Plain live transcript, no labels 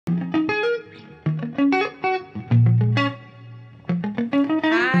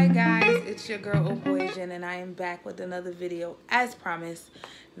your girl Oboysian, and I am back with another video as promised.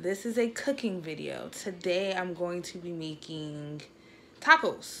 This is a cooking video. Today I'm going to be making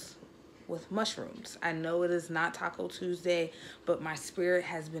tacos with mushrooms. I know it is not Taco Tuesday, but my spirit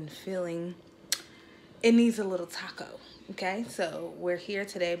has been feeling it needs a little taco. Okay, so we're here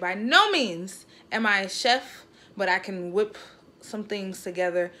today. By no means am I a chef, but I can whip some things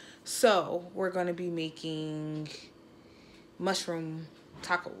together. So we're going to be making mushroom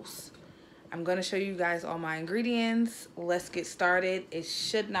tacos. I'm going to show you guys all my ingredients. Let's get started. It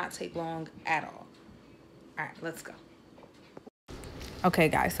should not take long at all. All right, let's go. Okay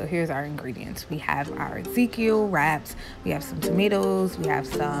guys, so here's our ingredients. We have our Ezekiel wraps, we have some tomatoes, we have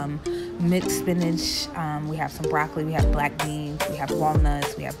some mixed spinach, we have some broccoli, we have black beans, we have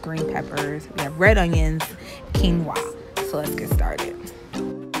walnuts, we have green peppers, we have red onions, quinoa. So let's get started.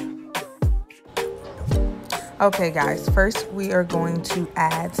 Okay guys, first we are going to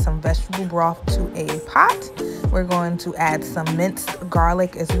add some vegetable broth to a pot. We're going to add some minced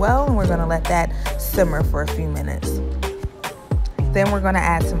garlic as well, and we're going to let that simmer for a few minutes. Then we're going to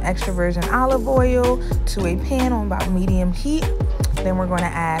add some extra virgin olive oil to a pan on about medium heat. Then we're going to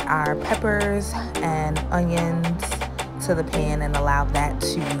add our peppers and onions to the pan and allow that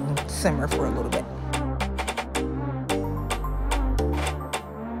to simmer for a little bit.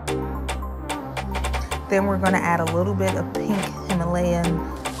 Then we're going to add a little bit of pink Himalayan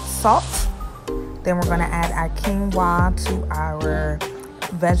salt. Then we're going to add our quinoa to our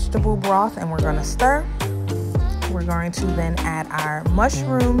vegetable broth and we're going to stir. We're going to then add our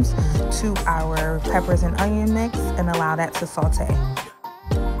mushrooms to our peppers and onion mix and allow that to saute.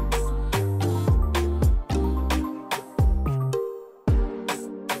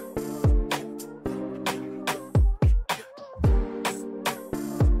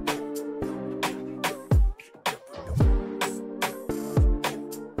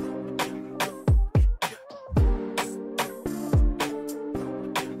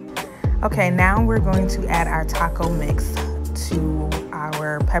 Okay, now we're going to add our taco mix to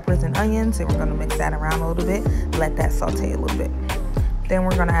our peppers and onions, and we're going to mix that around a little bit, let that saute a little bit. Then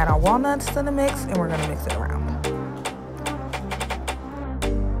we're going to add our walnuts to the mix, and we're going to mix it around.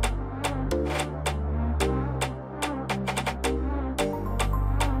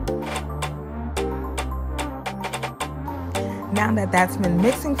 Now that that's been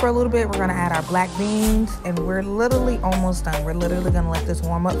mixing for a little bit, we're going to add our black beans, and we're literally almost done. We're literally going to let this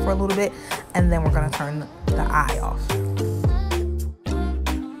warm up for a little bit, and then we're going to turn the eye off.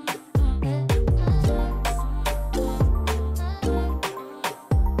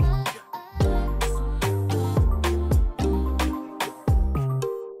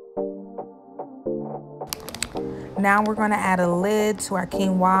 Now we're going to add a lid to our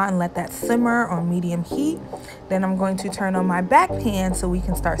quinoa and let that simmer on medium heat. Then I'm going to turn on my back pan so we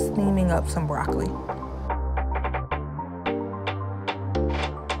can start steaming up some broccoli.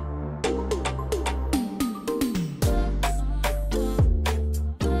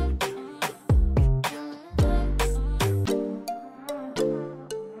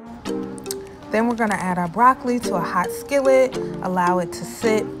 Then we're going to add our broccoli to a hot skillet, allow it to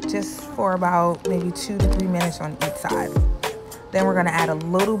sit just for about maybe 2 to 3 minutes on each side. Then we're going to add a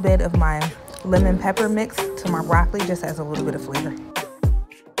little bit of my lemon pepper mix to my broccoli just as a little bit of flavor.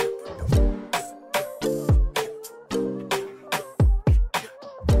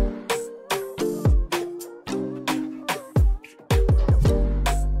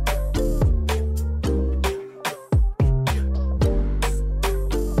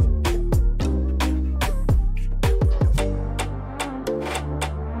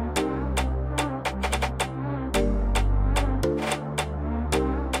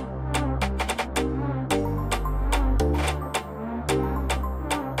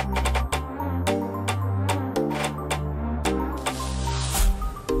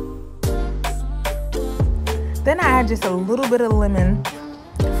 Then I add just a little bit of lemon,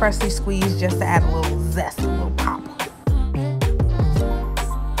 freshly squeezed, just to add a little zest, a little pop.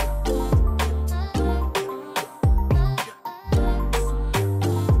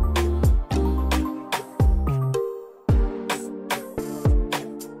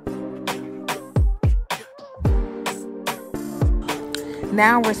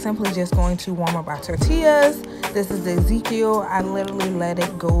 Now we're simply just going to warm up our tortillas. This is the Ezekiel. I literally let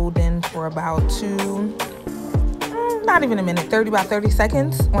it golden for about not even a minute, about 30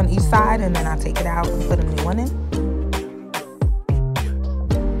 seconds on each side, and then I take it out and put a new one in.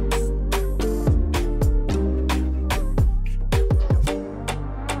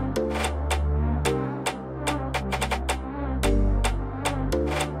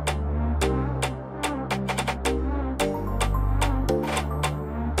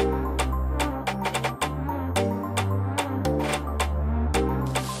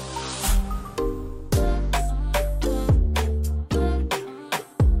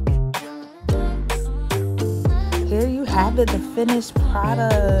 have it, the finished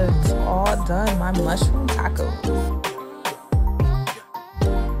product, all done. My mushroom taco.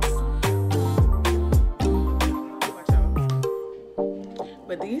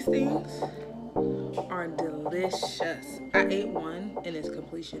 But these things are delicious. I ate one in its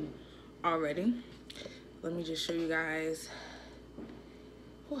completion already. Let me just show you guys.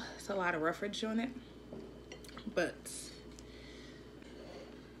 Oh, it's a lot of roughage on it, but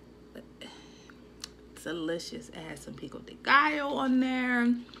it's delicious. It has some pico de gallo on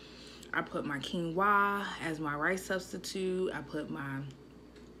there. I put my quinoa as my rice substitute. I put my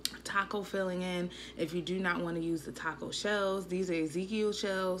taco filling in. If you do not want to use the taco shells, these are Ezekiel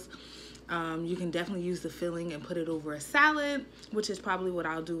shells. You can definitely use the filling and put it over a salad, which is probably what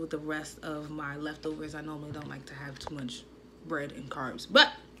I'll do with the rest of my leftovers. I normally don't like to have too much bread and carbs,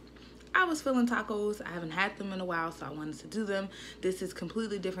 but I was feeling tacos. I haven't had them in a while, so I wanted to do them. This is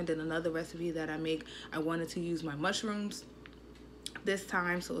completely different than another recipe that I make. I wanted to use my mushrooms this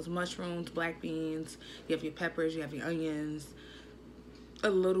time, so it's mushrooms, black beans, you have your peppers, you have your onions, a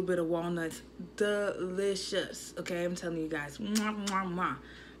little bit of walnuts. Delicious. Okay, I'm telling you guys. Mwah, mwah, mwah.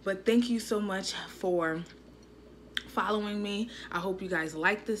 But thank you so much for following me. I hope you guys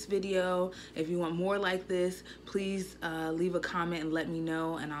like this video. If you want more like this, please leave a comment and let me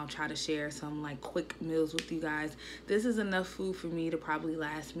know, and I'll try to share some like quick meals with you guys. This is enough food for me to probably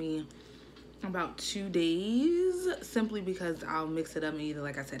last me about 2 days, simply because I'll mix it up and either,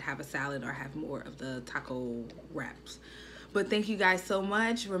 like I said, have a salad or have more of the taco wraps. But thank you guys so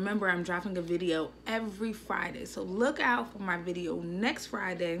much. Remember, I'm dropping a video every Friday, so look out for my video next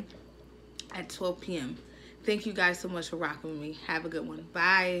Friday at 12 p.m. Thank you guys so much for rocking with me. Have a good one.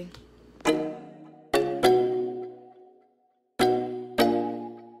 Bye.